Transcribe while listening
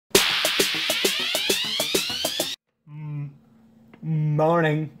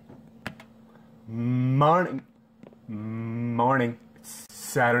Morning. Morning. Morning. It's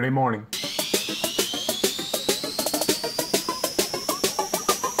Saturday morning.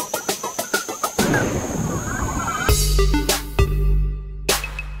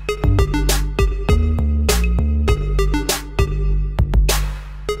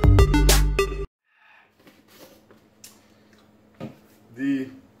 The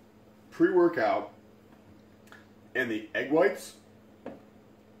pre-workout and the egg whites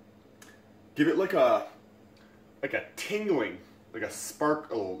give it like a tingling, like a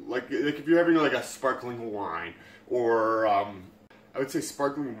sparkle, like if you're having like a sparkling wine, or I would say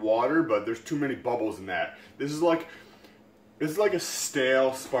sparkling water, but there's too many bubbles in that. This is like a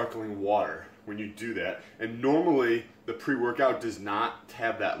stale sparkling water when you do that. And normally the pre-workout does not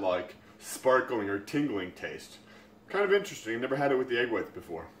have that like sparkling or tingling taste. Kind of interesting. Never had it with the egg whites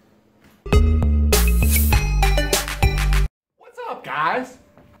before. What's up, guys?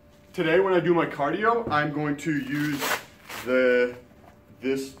 Today when I do my cardio, I'm going to use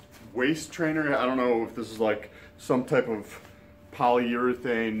this waist trainer. I don't know if this is like some type of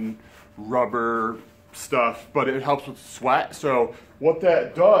polyurethane rubber stuff, but it helps with sweat. So what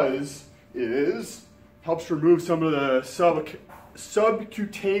that does is helps remove some of the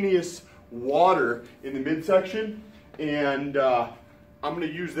subcutaneous water in the midsection. And I'm going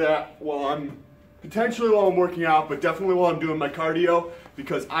to use that potentially while I'm working out, but definitely while I'm doing my cardio,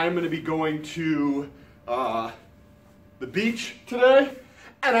 because I'm going to be going to the beach today,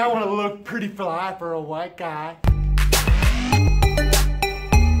 and I want to look pretty fly for a white guy.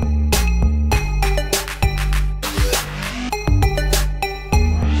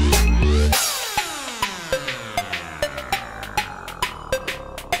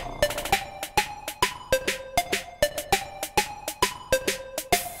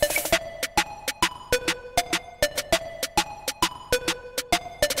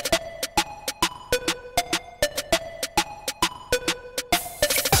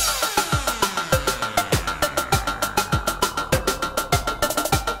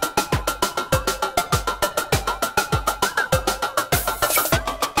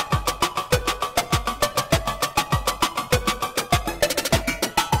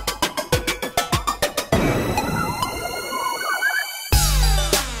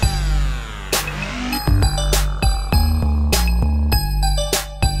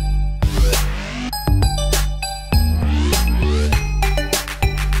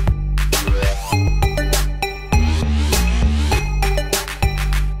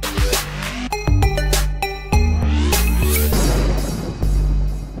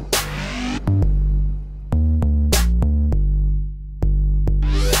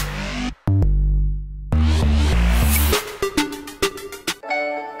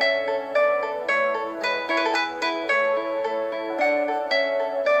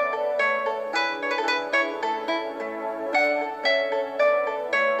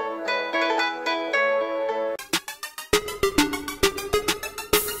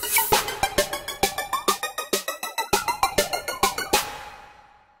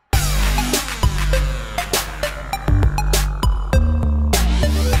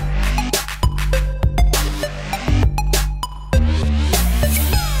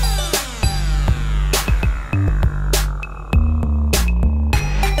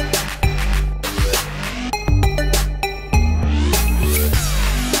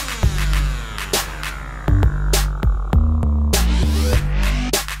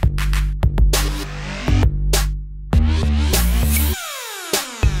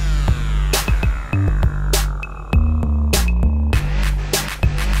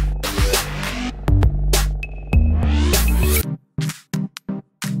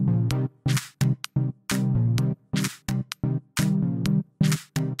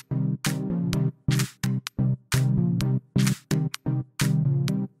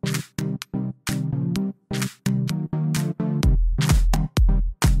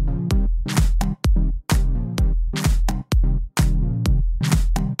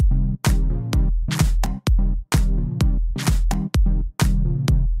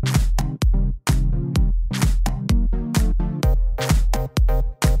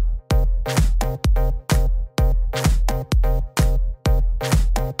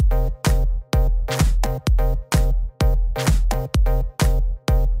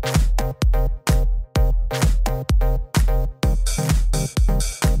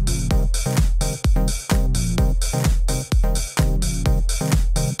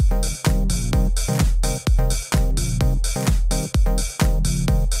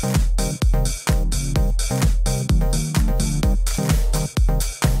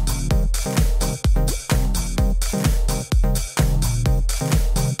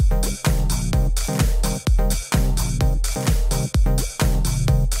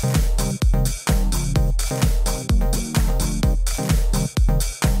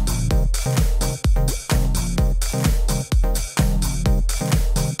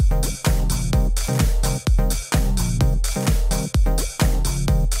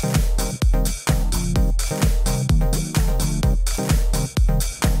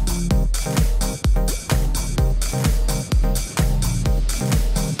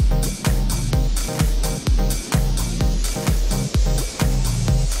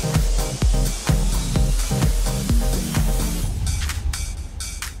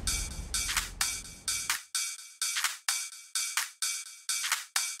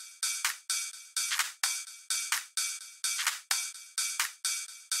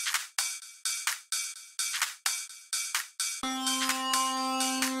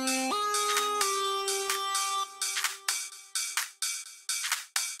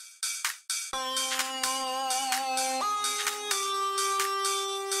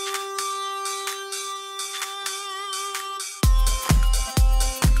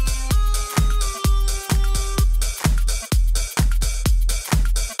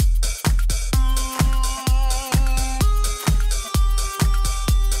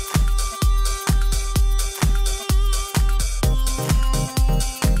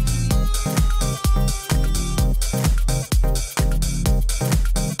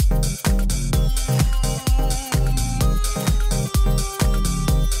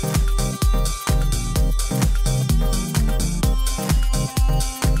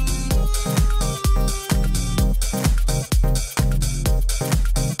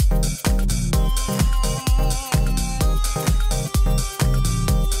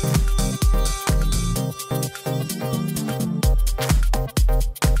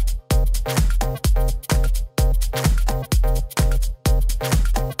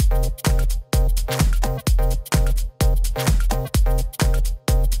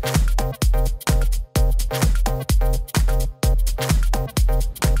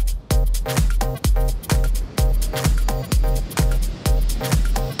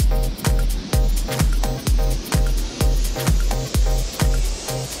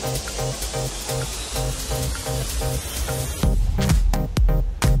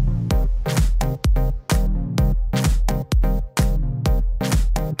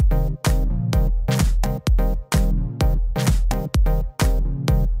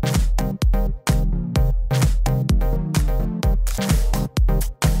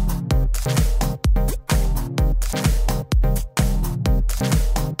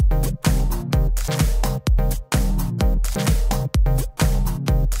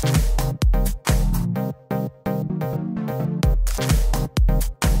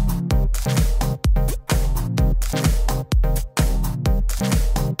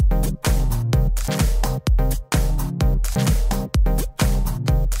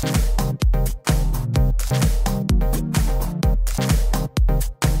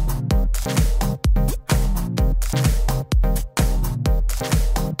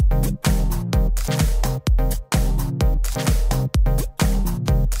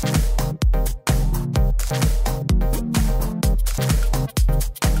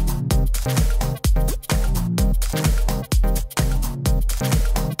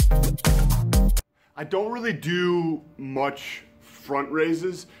 don't really do much front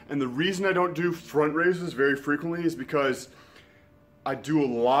raises, and the reason I don't do front raises very frequently is because I do a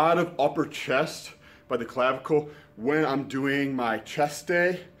lot of upper chest by the clavicle when I'm doing my chest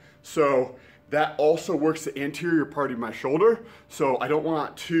day. So that also works the anterior part of my shoulder. So I don't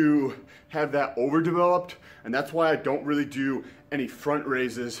want to have that overdeveloped, and that's why I don't really do any front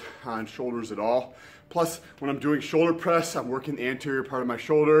raises on shoulders at all. Plus, when I'm doing shoulder press, I'm working the anterior part of my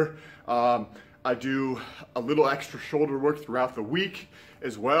shoulder. I do a little extra shoulder work throughout the week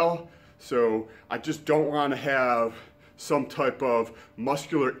as well. So I just don't want to have some type of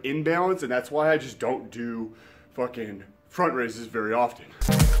muscular imbalance, and that's why I just don't do fucking front raises very often.